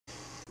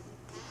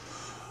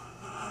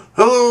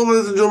Hello,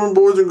 ladies and gentlemen,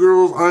 boys and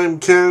girls. I am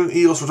Canon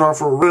EOS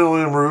photographer Randall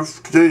and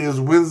Rueff. Today is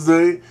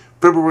Wednesday,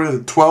 February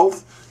the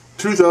 12th,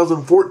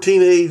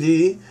 2014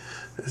 AD.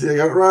 See, I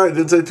got it right. I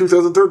didn't say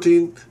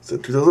 2013. I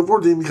said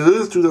 2014 because it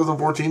is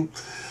 2014.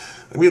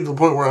 I'm getting to the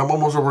point where I'm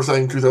almost over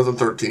saying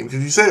 2013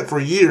 because you say it for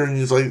a year and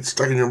it's like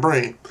stuck in your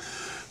brain.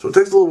 So it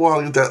takes a little while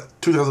to get that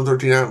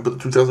 2013 out and put the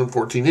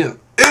 2014 in.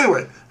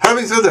 Anyway,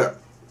 having said that,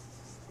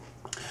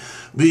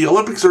 the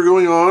Olympics are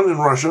going on in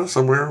Russia,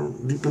 somewhere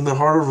deep in the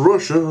heart of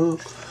Russia.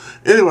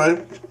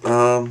 Anyway,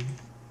 I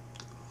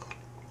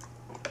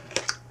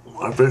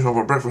finished off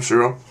my breakfast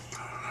cereal.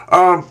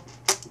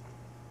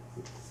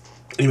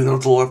 Even though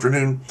it's a little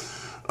afternoon.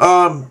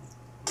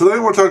 Today I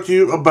want to talk to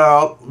you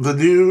about the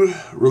new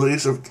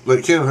release of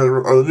that Canon had,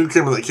 or the new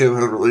camera that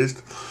Canon had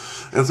released,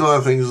 and some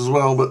other things as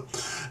well. But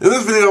in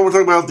this video, I want to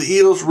talk about the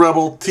EOS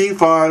Rebel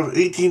T5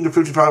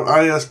 18-55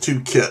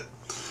 IS2 kit,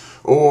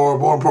 or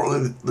more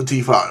importantly, the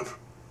T5,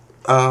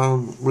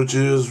 which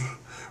is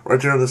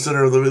right there in the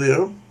center of the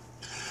video.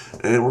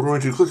 And we're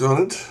going to click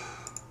on it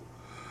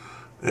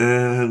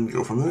and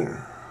go from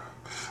there.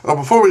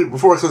 Before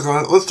I click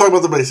on it, let's talk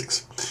about the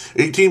basics.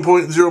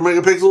 18.0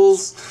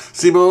 megapixels,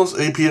 CMOS,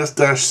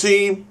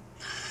 APS-C,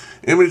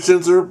 image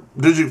sensor,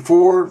 Digit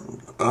 4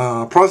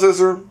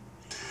 processor,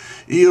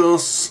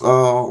 EOS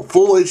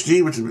Full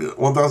HD, which is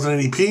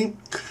 1080p,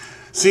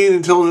 Scene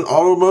Intelligent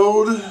Auto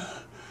Mode,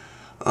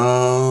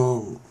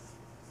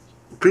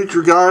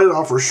 feature guide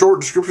offers short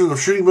descriptions of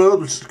shooting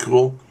mode, which is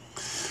cool.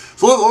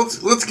 So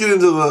let's get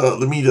into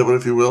the meat of it,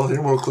 if you will.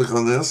 Here, we'll click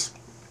on this.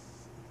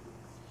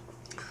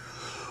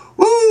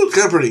 Woo, it's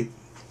kind of pretty.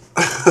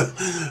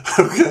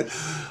 Okay.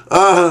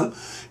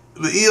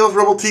 The EOS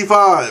Rebel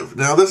T5.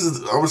 Now, this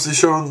is obviously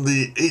showing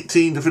the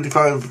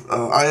 18-55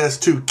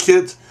 IS2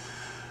 kit.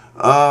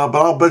 But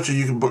I'll bet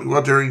you can go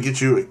out there and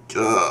get you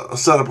a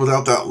setup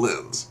without that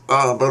lens.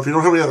 But if you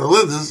don't have any other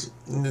lenses,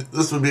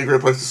 this would be a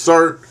great place to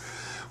start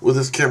with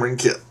this camera and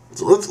kit.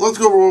 So let's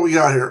go over what we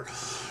got here.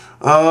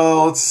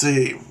 Let's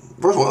see.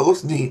 First of all, it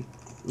looks neat.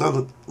 That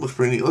looks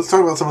pretty neat. Let's talk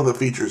about some of the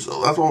features,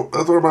 though. That's what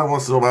everybody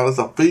wants to know about, is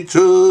the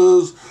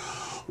features.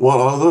 What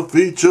are the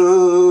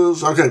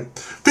features? Okay.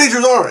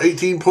 Features are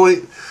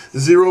 18.0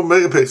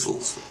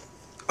 megapixels.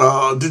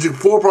 Digit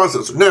 4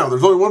 processor. Now,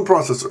 there's only one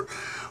processor.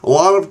 A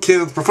lot of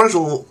Canon's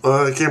professional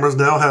cameras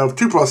now have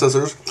two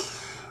processors.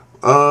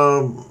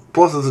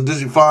 Plus, it's a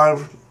Digit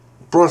 5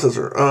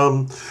 processor.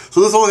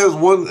 So this only has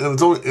one, and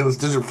it's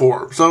Digit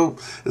 4. So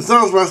it's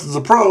not as fast as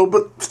a Pro,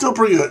 but still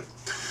pretty good.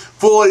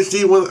 Full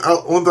HD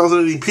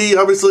 1080p,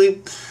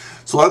 obviously,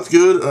 so that's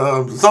good.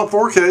 It's not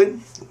 4K,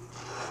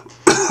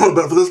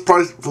 but for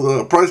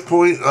the price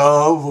point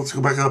of, let's go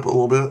back up a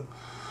little bit.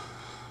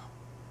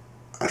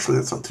 Actually,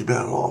 that's not too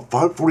bad at all.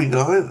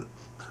 $549,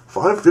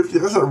 $550.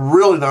 That's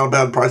really not a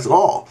bad price at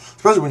all,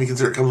 especially when you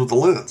consider it comes with the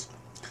lens.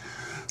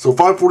 So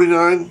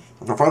 $549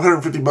 or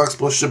 $550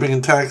 plus shipping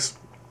and tax.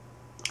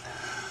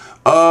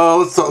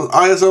 Let's talk,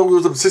 ISO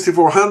goes up to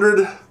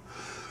 6400.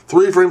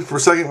 3 frames per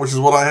second, which is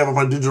what I have on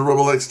my Digital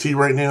Rebel XT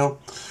right now.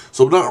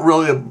 So not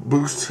really a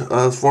boost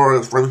as far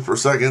as frames per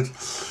second.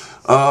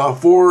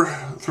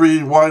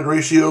 4:3 wide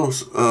ratio,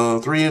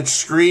 3-inch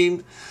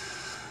screen,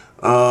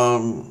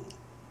 or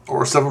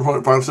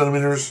 7.5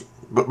 centimeters,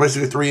 but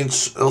basically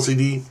 3-inch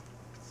LCD.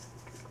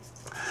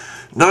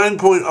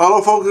 9-point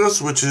autofocus,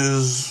 which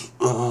is,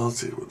 let's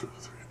see,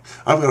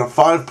 I've got a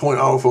 5-point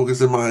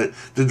autofocus in my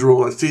Digital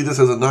Rebel XT. This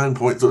has a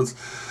 9-point, so it's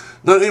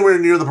not anywhere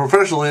near the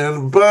professional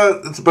end,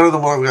 but it's better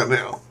than what I've got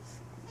now.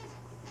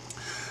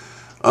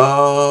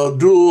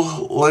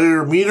 Dual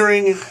layer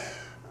metering,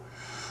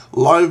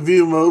 live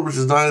view mode, which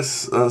is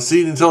nice.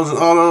 Scene Intelligent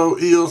Auto,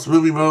 EOS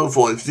movie mode,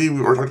 Full HD.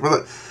 We've already talked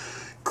about that.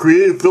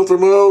 Creative filter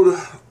mode,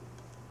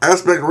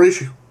 aspect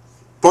ratio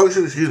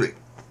function. Excuse me.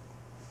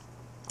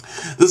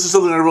 This is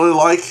something I really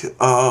like.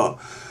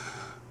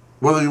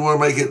 Whether you want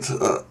to make it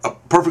a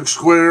perfect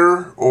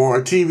square, or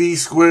a TV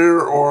square,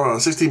 or a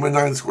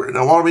 16:9 square.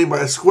 Now, what I mean by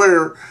a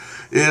square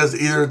is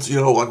either it's,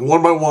 like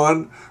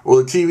 1:1,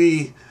 or the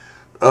TV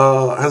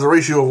has a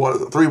ratio of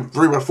what,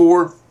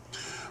 3:4,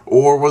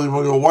 or whether you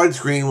want to go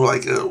widescreen with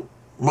like a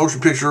motion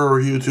picture or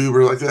YouTube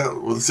or like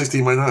that with a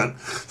 16:9.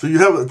 So you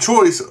have a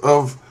choice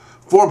of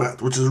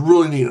format, which is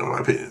really neat in my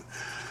opinion.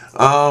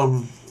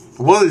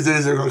 One of these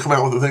days they're going to come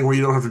out with a thing where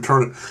you don't have to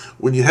turn it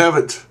when you have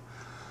it.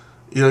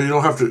 You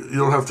don't have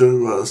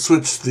to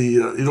switch the.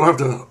 You don't have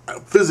to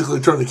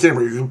physically turn the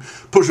camera. You can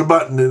push a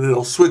button and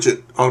it'll switch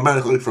it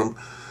automatically from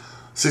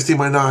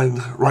 16:9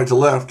 right to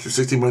left to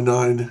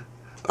 16:9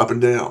 up and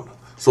down.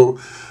 So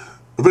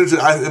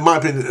eventually, in my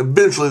opinion,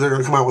 eventually they're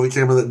going to come out with a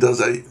camera that does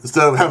that.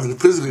 Instead of having to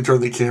physically turn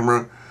the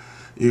camera,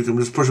 you can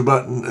just push a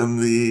button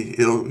and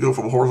it'll go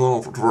from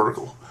horizontal to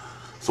vertical.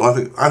 So I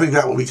think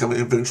that will be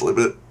coming eventually,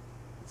 but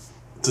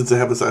since they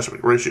have this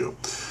aspect ratio.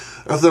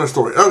 That's another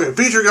story. Okay,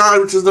 feature guide,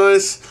 which is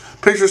nice.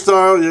 Picture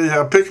style, yeah, you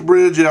have picture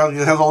bridge, yeah,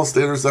 it has all the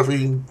standard stuff where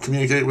you can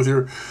communicate with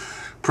your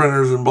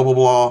printers and blah, blah,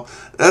 blah.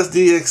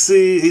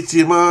 SDXC,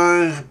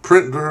 HDMI,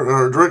 printer,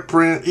 or direct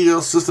print,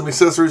 EOS system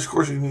accessories. Of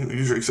course, you can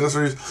use your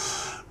accessories.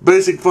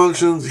 Basic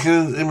functions,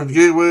 Canon image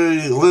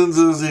gateway,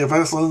 lenses,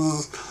 EFS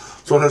lenses.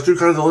 So it has two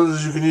kinds of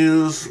lenses you can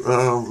use.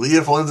 The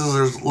EF lenses,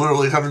 there's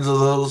literally hundreds of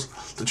those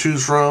to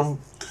choose from.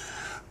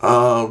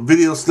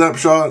 Video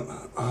snapshot.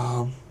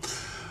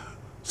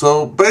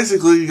 So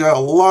basically, you got a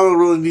lot of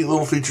really neat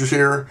little features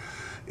here.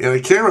 And a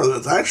camera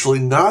that's actually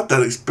not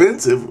that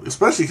expensive,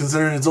 especially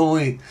considering it's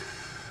only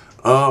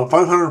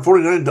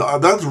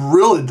 $549. That's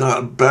really not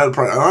a bad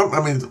price. I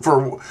mean,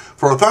 for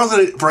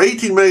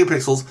 18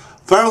 megapixels,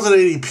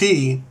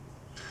 1080p,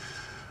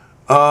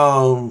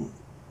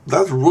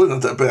 that's really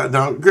not that bad.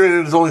 Now,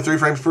 granted, it's only 3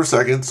 frames per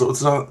second, so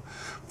it's not.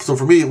 So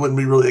for me, it wouldn't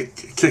be really a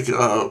kick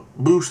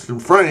boost in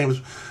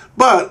frames,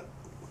 but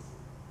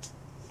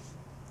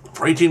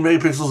for 18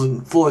 megapixels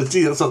in full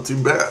HD, that's not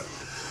too bad.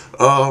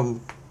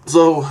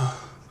 So,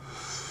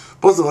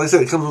 plus, like I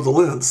said, it comes with a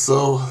lens.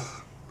 So,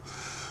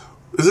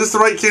 is this the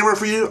right camera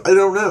for you? I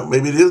don't know.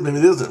 Maybe it is, maybe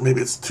it isn't.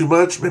 Maybe it's too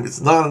much, maybe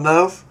it's not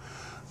enough.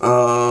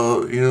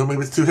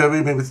 Maybe it's too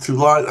heavy, maybe it's too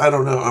light. I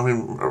don't know. I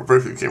mean, very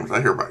few cameras I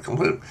hear about people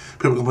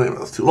complain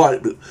about it's too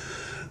light. But,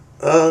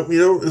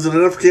 is it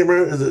enough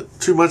camera? Is it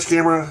too much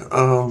camera?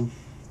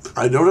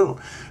 I don't know.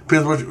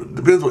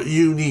 Depends what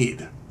you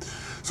need.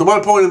 So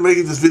my point in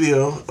making this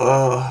video,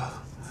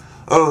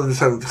 other than just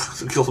having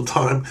to kill some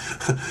time,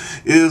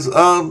 is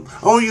I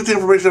want to get the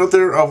information out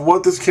there of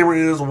what this camera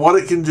is, what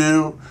it can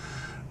do,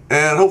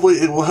 and hopefully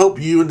it will help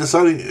you in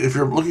deciding if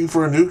you're looking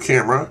for a new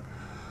camera,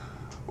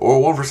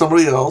 or one for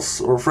somebody else,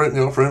 or a friend,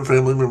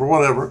 family member,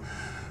 whatever,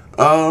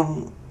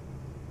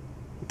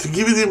 to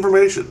give you the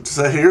information, to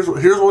say, here's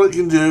what it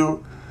can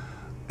do,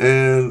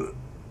 and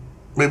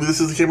maybe this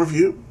is the camera for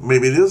you,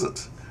 maybe it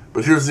isn't.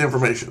 But here's the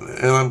information,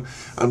 and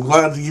I'm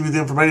glad to give you the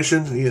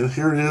information.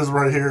 Here it is,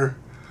 right here,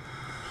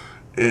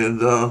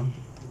 and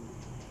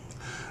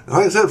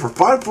like I said, for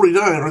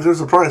 $549, right there's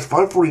the price,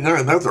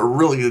 $549. That's a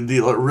really good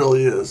deal. It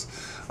really is.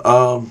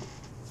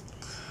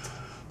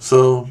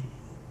 So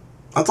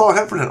that's all I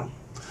have for now.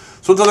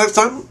 So until next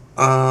time,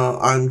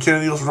 I'm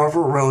Canon EOS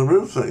photographer,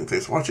 Randall, saying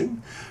thanks for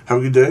watching. Have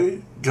a good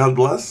day. God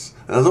bless.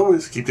 And as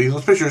always, keep taking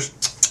those pictures.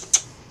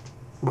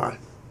 Bye.